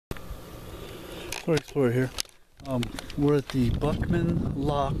Florida Explorer here. We're at the Buckman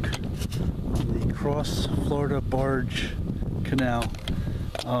lock on the Cross Florida Barge Canal.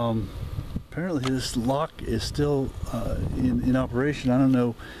 Apparently this lock is still in operation. I don't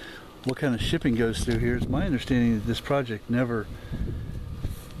know what kind of shipping goes through here. It's my understanding that this project never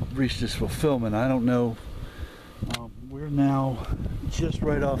reached its fulfillment. I don't know. We're now just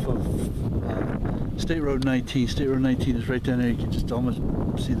right off of State Road 19. State Road 19 is right down there. You can just almost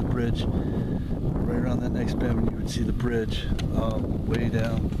see the bridge. Right around that next bend, you would see the bridge way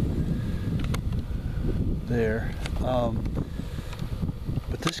down there.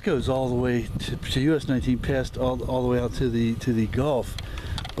 But this goes all the way to US 19, past all the way out to the Gulf.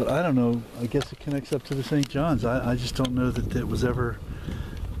 But I don't know. I guess it connects up to the St. John's. I just don't know that it was ever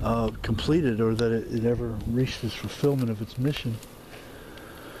completed, or that it ever reached its fulfillment of its mission,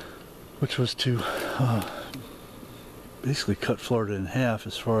 which was to basically cut Florida in half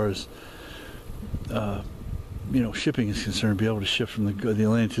as far as shipping is concerned. Be able to ship from the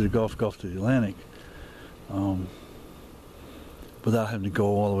Atlantic to the Gulf, Gulf to the Atlantic, without having to go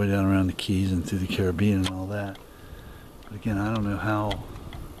all the way down around the Keys and through the Caribbean and all that. But again, I don't know how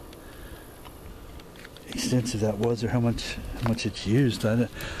extensive that was, or how much it's used.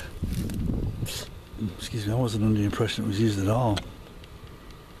 Excuse me, I wasn't under the impression it was used at all.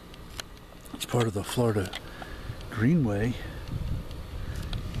 It's part of the Florida Greenway.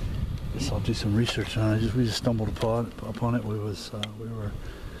 Guess I'll do some research on it. We just stumbled upon it. We were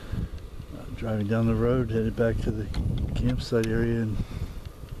driving down the road, headed back to the campsite area, and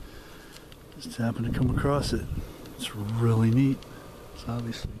just happened to come across it. It's really neat. It's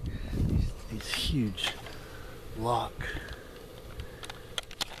obviously these huge lock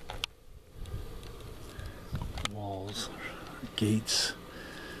walls, gates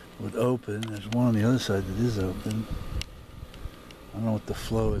would open. There's one on the other side that is open. I don't know what the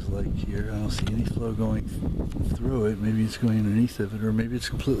flow is like here. I don't see any flow going through it. Maybe it's going underneath of it, or maybe it's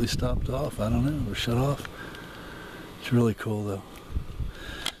completely stopped off. I don't know, or shut off. It's really cool though.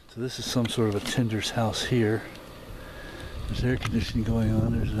 So this is some sort of a tender's house here. There's air conditioning going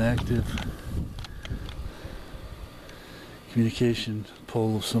on. There's an active communication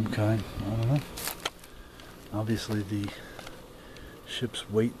pole of some kind. I don't know. Obviously the ships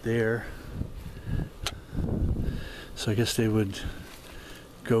wait there. So I guess they would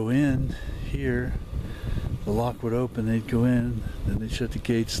go in here, the lock would open, they'd go in, then they'd shut the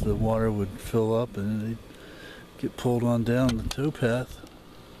gates, the water would fill up, and then they'd get pulled on down the towpath.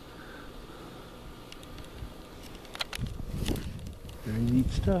 Very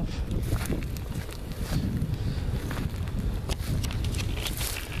neat stuff.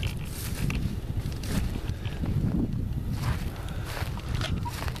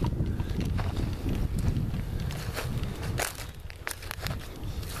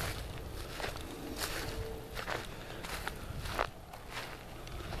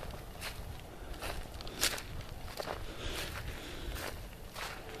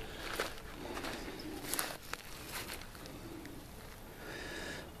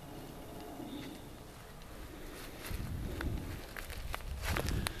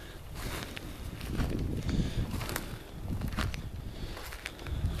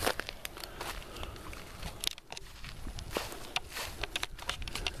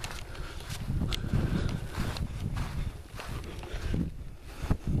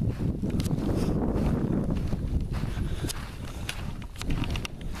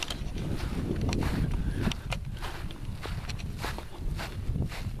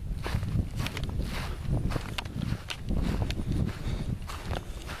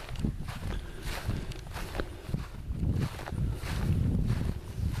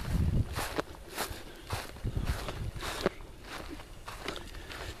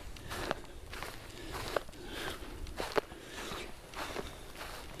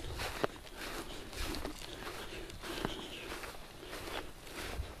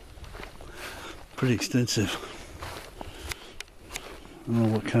 Pretty extensive. I don't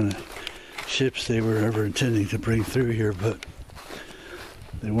know what kind of ships they were ever intending to bring through here, but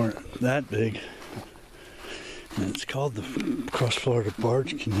they weren't that big. And it's called the Cross Florida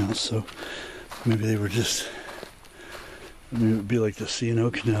Barge Canal, so maybe they were just, I mean, it would be like the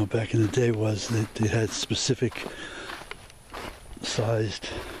C&O Canal back in the day was. They had specific sized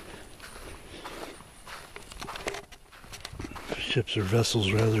ships, or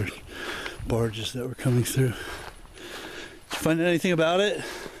vessels rather, barges that were coming through. Did you find anything about it?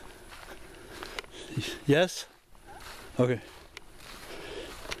 Yes? Okay.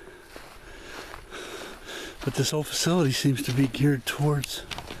 But this whole facility seems to be geared towards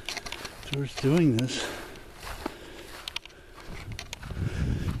doing this.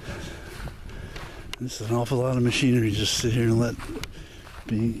 This is an awful lot of machinery just sit here and let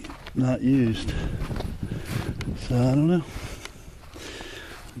be not used. So I don't know.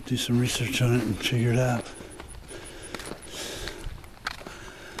 I'll do some research on it and figure it out.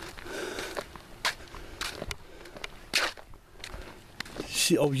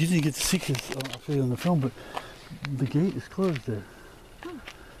 See, oh, you didn't get to see because I'll show you on the film, but the gate is closed there.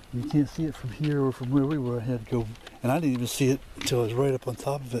 You can't see it from here or from where we were. I had to go, and I didn't even see it until I was right up on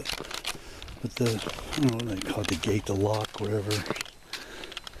top of it. But I don't know what they call it, the gate, the lock, whatever.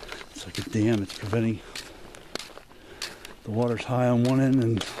 It's like a dam. It's preventing, the water's high on one end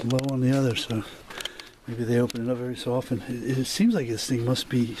and low on the other, so maybe they open it up every so often. It seems like this thing must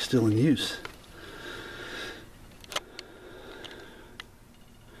be still in use.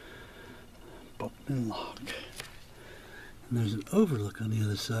 Buckman lock. And there's an overlook on the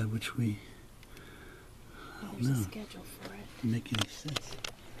other side, which we don't know. There's a schedule for it. Doesn't make any sense.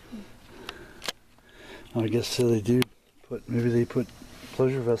 I guess so they do put, maybe they put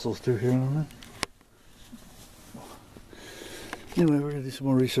pleasure vessels through here, I don't know. Anyway, we're going to do some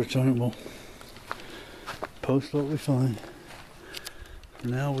more research on it. We'll post what we find. For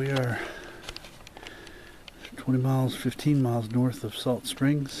now, we are 20 miles, 15 miles north of Salt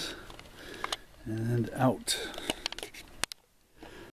Springs and out.